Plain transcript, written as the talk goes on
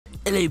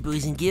Hello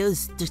boys and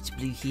girls, Dr.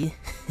 Blue here.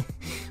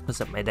 What's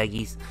up my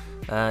doggies?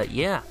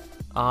 Yeah,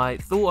 I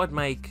thought I'd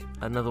make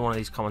another one of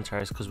these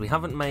commentaries because we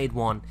haven't made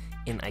one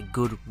in a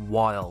good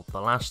while.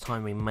 The last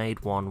time we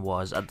made one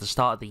was at the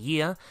start of the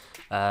year,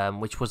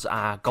 which was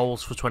our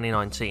goals for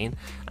 2019,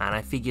 and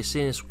I figure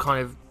seeing it's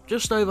kind of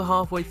just over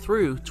halfway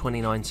through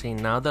 2019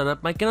 now that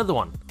I'd make another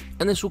one.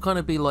 And this will kind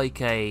of be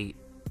like a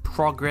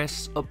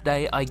progress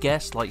update, I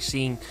guess, like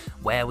seeing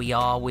where we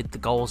are with the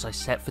goals I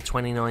set for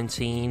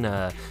 2019,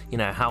 you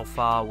know, how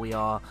far we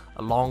are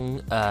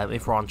along,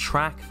 if we're on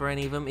track for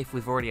any of them, if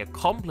we've already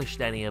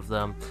accomplished any of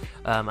them,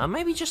 and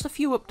maybe just a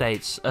few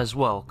updates as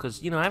well,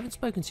 because, you know, I haven't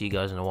spoken to you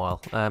guys in a while.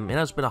 It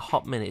has been a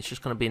hot minute. It's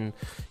just kind of been,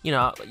 you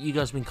know, you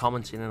guys have been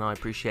commenting and I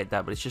appreciate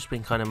that, but it's just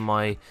been kind of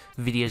my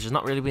videos. There's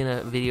not really been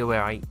a video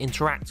where I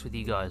interact with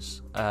you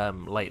guys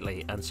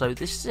lately, and so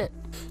this is it.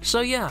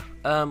 So yeah,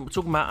 we're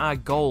talking about our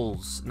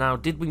goals. Now,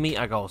 did we meet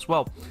our goals?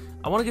 Well,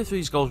 I want to go through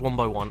these goals one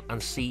by one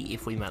and see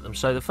if we met them.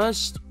 So the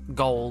first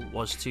goal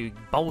was to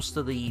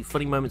bolster the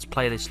Funny Moments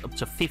playlist up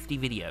to 50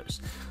 videos.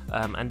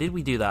 And did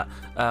we do that?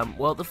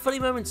 Well, the Funny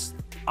Moments,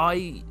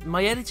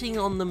 my editing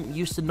on them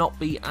used to not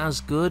be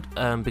as good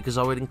because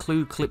I would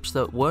include clips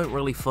that weren't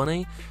really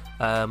funny.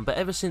 But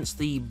ever since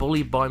the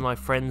Bullied by My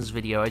Friends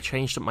video, I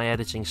changed up my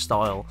editing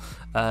style,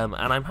 and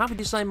I'm happy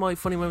to say my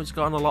Funny Moments have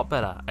gotten a lot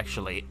better,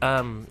 actually.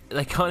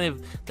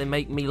 They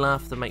make me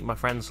laugh, they make my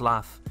friends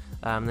laugh,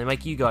 they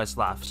make you guys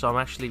laugh, so I'm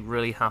actually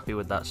really happy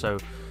with that. So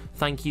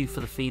thank you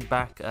for the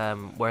feedback,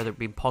 whether it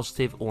be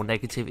positive or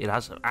negative. It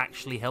has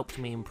actually helped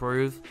me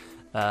improve.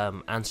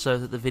 And so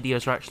that the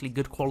videos are actually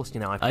good quality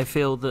now. I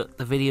feel that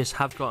the videos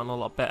have gotten a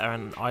lot better,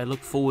 and I look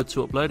forward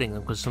to uploading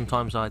them, because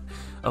sometimes I'd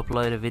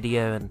upload a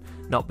video and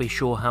not be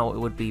sure how it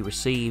would be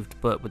received,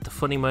 but with the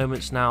Funny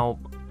Moments now,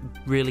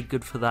 really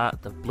good for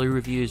that. The Blue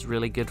Review is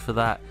really good for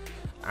that,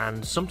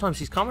 and sometimes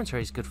his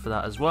commentary is good for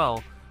that as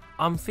well.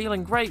 I'm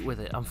feeling great with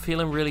it. I'm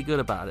feeling really good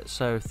about it,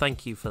 so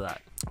thank you for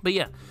that. But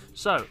yeah,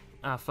 so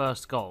our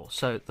first goal.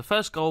 So the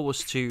first goal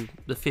was to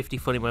the 50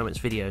 Funny Moments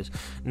videos.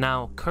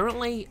 Now,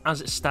 currently,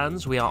 as it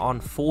stands, we are on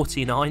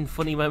 49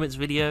 Funny Moments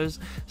videos.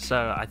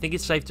 So I think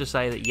it's safe to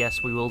say that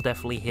yes, we will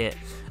definitely hit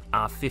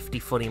our 50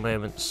 Funny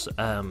Moments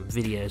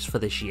videos for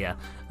this year,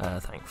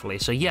 thankfully.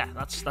 So yeah,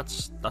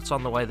 that's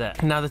on the way there.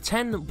 Now, the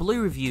 10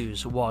 Blue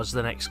Reviews was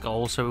the next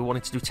goal. So we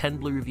wanted to do 10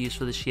 Blue Reviews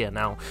for this year.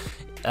 Now,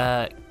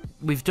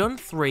 we've done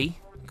 3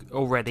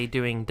 already,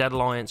 doing Dead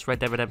Alliance, Red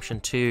Dead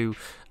Redemption 2,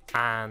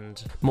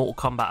 and Mortal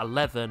Kombat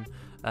 11.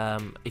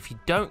 If you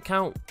don't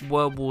count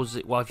World War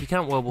Z, well, if you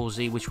count World War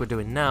Z, which we're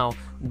doing now,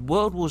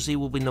 World War Z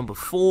will be number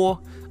 4.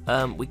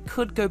 We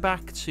could go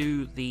back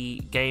to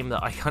the game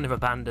that I kind of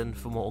abandoned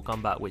for Mortal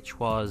Kombat, which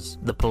was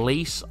The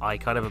Police. I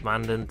kind of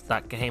abandoned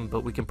that game,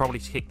 but we can probably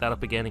kick that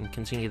up again and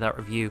continue that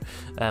review,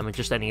 and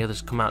just any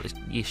others come out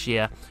this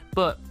year.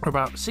 But we're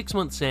about 6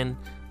 months in,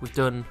 we've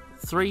done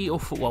 3 or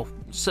 4, well,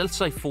 so let's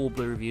say 4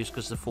 Blue Reviews,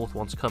 because the 4th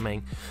one's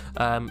coming.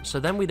 So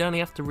then we'd only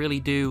have to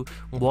really do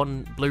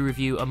 1 Blue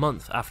Review a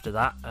month after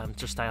that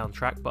to stay on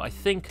track. But I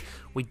think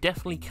we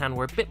definitely can.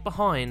 We're a bit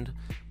behind,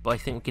 but I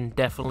think we can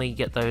definitely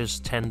get those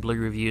 10 Blue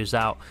Reviews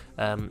out.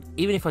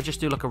 Even if I just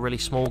do like a really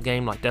small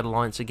game like Dead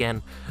Alliance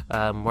again,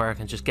 where I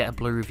can just get a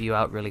Blue Review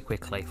out really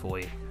quickly for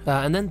you.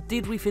 And then,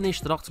 did we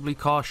finish the Dr. Blue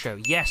Car Show?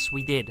 Yes,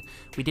 we did.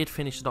 We did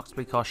finish the Dr.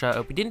 Blue Car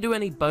Show. We didn't do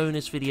any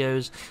bonus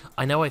videos.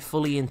 I know I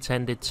fully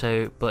intended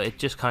to, but it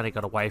just kind of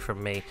got away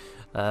from me,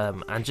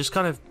 and just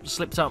kind of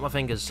slipped out my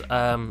fingers.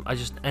 I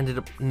just ended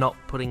up not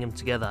putting them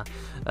together.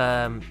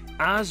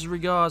 As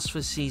regards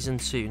for Season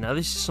 2, now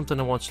this is something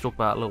I want to talk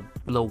about a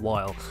little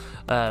while.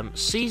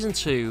 Season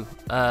 2,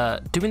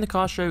 doing the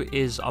car show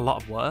is a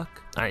lot of work,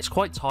 and it's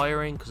quite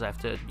tiring because I have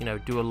to, you know,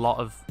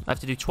 I have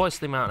to do twice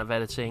the amount of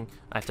editing.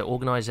 I have to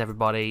organize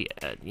everybody,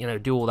 you know,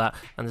 do all that,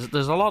 and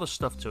there's a lot of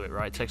stuff to it,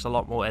 right? It takes a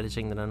lot more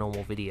editing than a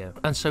normal video,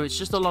 and so it's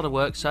just a lot of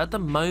work. So at the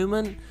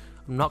moment,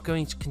 I'm not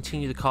going to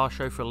continue the car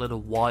show for a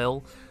little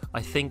while.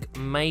 I think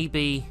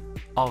maybe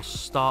I'll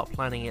start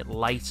planning it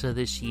later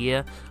this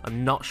year.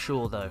 I'm not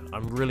sure though.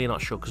 I'm really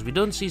not sure, because we've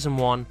done Season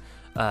 1.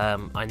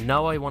 I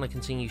know I want to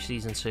continue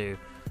Season 2,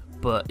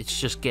 but it's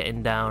just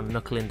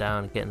knuckling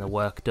down, getting the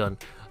work done.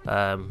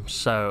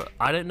 So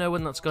I don't know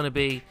when that's going to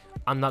be.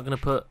 I'm not going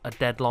to put a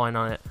deadline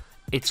on it.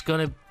 It's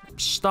going to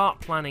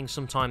start planning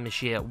sometime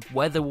this year.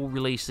 Whether we'll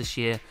release this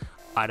year,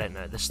 I don't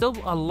know. There's still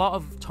a lot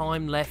of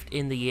time left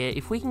in the year.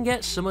 If we can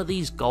get some of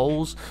these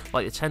goals,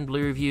 like the 10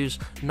 Blue Reviews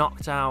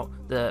knocked out,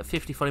 the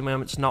 50 Funny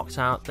Moments knocked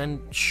out,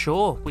 then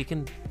sure, we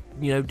can,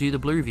 you know, do the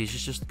Blue Reviews.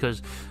 It's just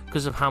because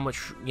of how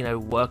much, you know,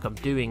 work I'm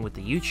doing with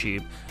the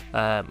YouTube,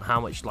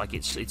 how much like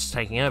it's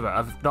taking over.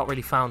 I've not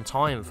really found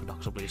time for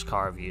Dr. Blue's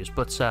car reviews,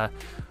 but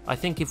I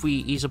think if we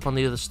ease up on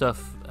the other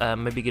stuff,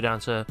 maybe go down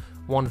to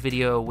 1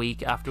 video a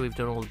week after we've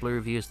done all the Blue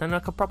Reviews, then I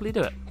could probably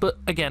do it. But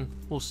again,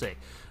 we'll see.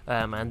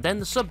 And then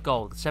the sub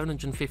goal, the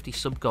 750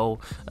 sub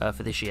goal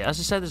for this year. As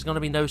I said, there's going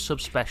to be no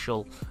sub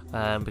special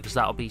because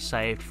that'll be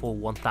saved for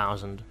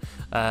 1,000.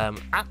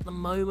 At the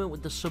moment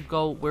with the sub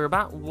goal, we're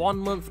about 1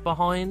 month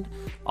behind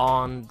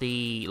on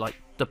the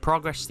the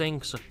progress thing,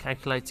 because I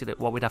calculated it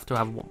what we'd have to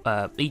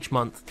have each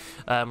month.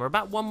 We're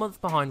about 1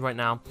 month behind right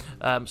now,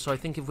 so I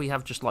think if we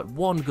have just like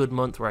one good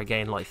month where I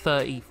gain like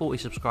 30-40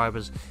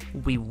 subscribers,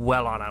 we'll be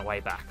well on our way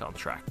back on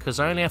track, because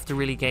I only have to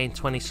really gain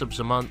 20 subs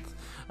a month,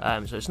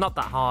 so it's not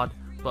that hard.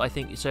 But I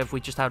think, so if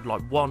we just had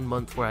like 1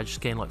 month where I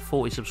just gained like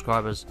 40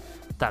 subscribers,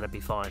 that'd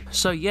be fine.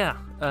 So yeah,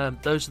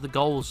 those are the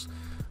goals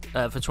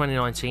for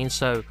 2019.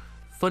 So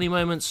funny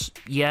moments,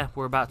 yeah,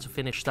 we're about to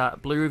finish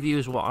that. Blue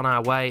reviews, we're on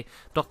our way.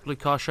 Dr. Blue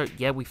Car Show,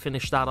 yeah, we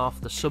finished that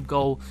off. The sub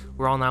goal,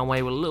 we're on our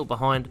way. We're a little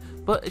behind,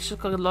 but it's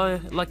just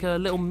like a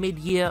little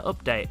mid-year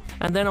update.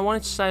 And then I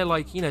wanted to say,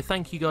 like, you know,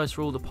 thank you guys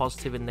for all the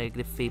positive and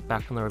negative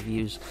feedback on the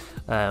reviews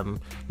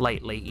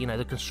lately. You know,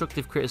 the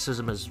constructive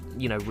criticism has,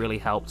 you know, really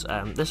helped.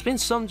 There's been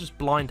some just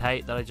blind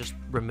hate that I just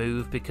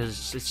remove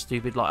because it's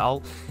stupid.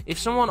 Like, if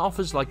someone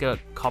offers like a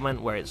comment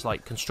where it's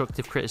like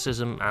constructive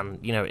criticism and,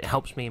 you know, it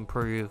helps me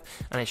improve,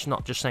 and it's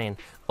not just saying,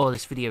 oh,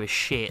 this video is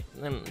shit,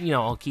 then, you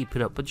know, I'll keep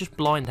it up. But just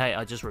blind hate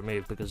I just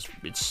remove because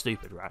it's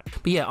stupid, right?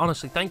 But yeah,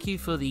 honestly, thank you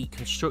for the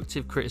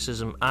constructive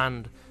criticism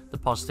and the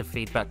positive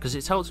feedback, because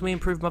it's helped me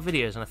improve my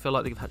videos, and I feel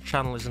like the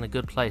channel is in a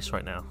good place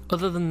right now.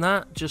 Other than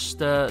that, just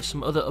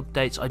some other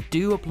updates. I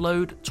do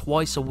upload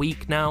twice a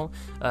week now.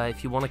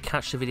 If you want to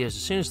catch the videos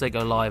as soon as they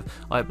go live,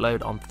 I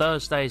upload on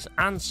Thursdays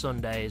and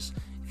Sundays.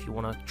 If you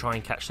want to try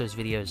and catch those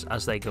videos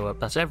as they go up,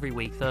 that's every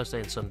week, Thursday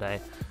and Sunday.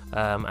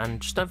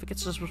 And just don't forget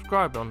to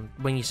subscribe on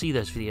when you see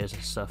those videos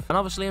and stuff. And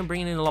obviously I'm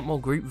bringing in a lot more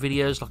group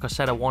videos, like I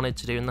said I wanted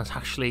to do, and that's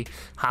actually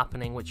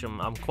happening, which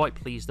I'm quite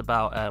pleased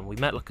about. We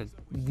met like a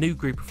new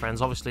group of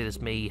friends. Obviously there's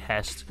me,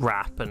 Hest,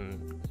 Rap,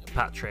 and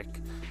Patrick,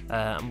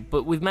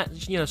 but we've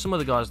met, you know, some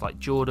other guys like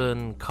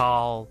Jordan,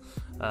 Carl,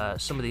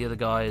 some of the other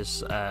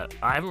guys. I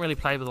haven't really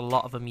played with a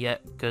lot of them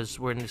yet because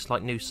we're in this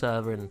like new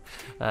server, and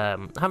I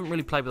haven't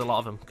really played with a lot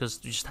of them because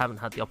we just haven't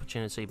had the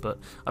opportunity. But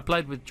I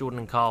played with Jordan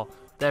and Carl.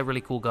 They're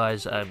really cool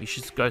guys. You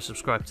should go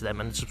subscribe to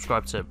them and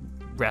subscribe to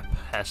Rep,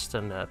 Hest,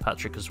 and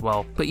Patrick as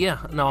well. But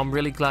yeah, no, I'm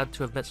really glad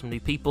to have met some new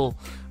people.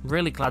 I'm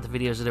really glad the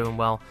videos are doing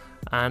well,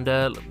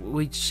 and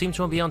we seem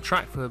to be on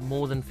track for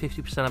more than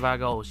 50% of our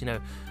goals. You know,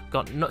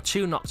 got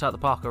 2 knocks out the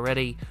park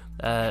already.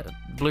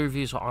 Blue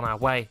reviews are on our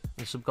way,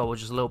 and sub goal was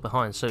just a little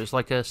behind, so it's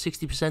like a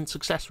 60%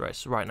 success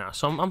rate right now.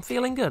 So I'm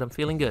feeling good. I'm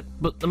feeling good.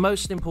 But the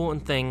most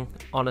important thing,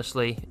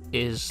 honestly,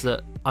 is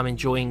that I'm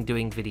enjoying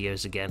doing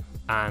videos again,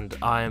 and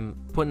I'm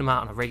putting them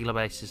out on a regular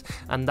basis.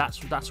 And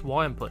that's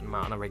why I'm putting them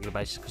out on a regular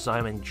basis, because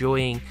I'm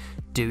enjoying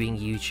doing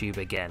YouTube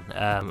again.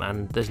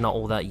 And there's not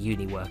all that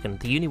uni work, and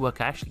the uni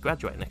work I actually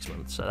graduate next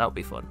month, so that'll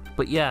be fun.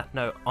 But yeah,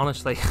 no,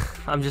 honestly,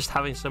 I'm just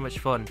having so much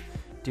fun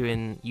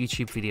doing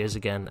YouTube videos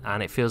again,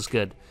 and it feels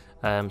good.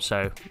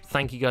 So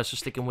thank you guys for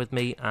sticking with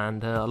me,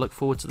 and I look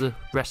forward to the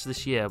rest of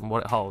this year and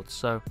what it holds.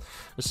 So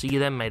I'll see you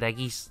then, mate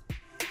eggies.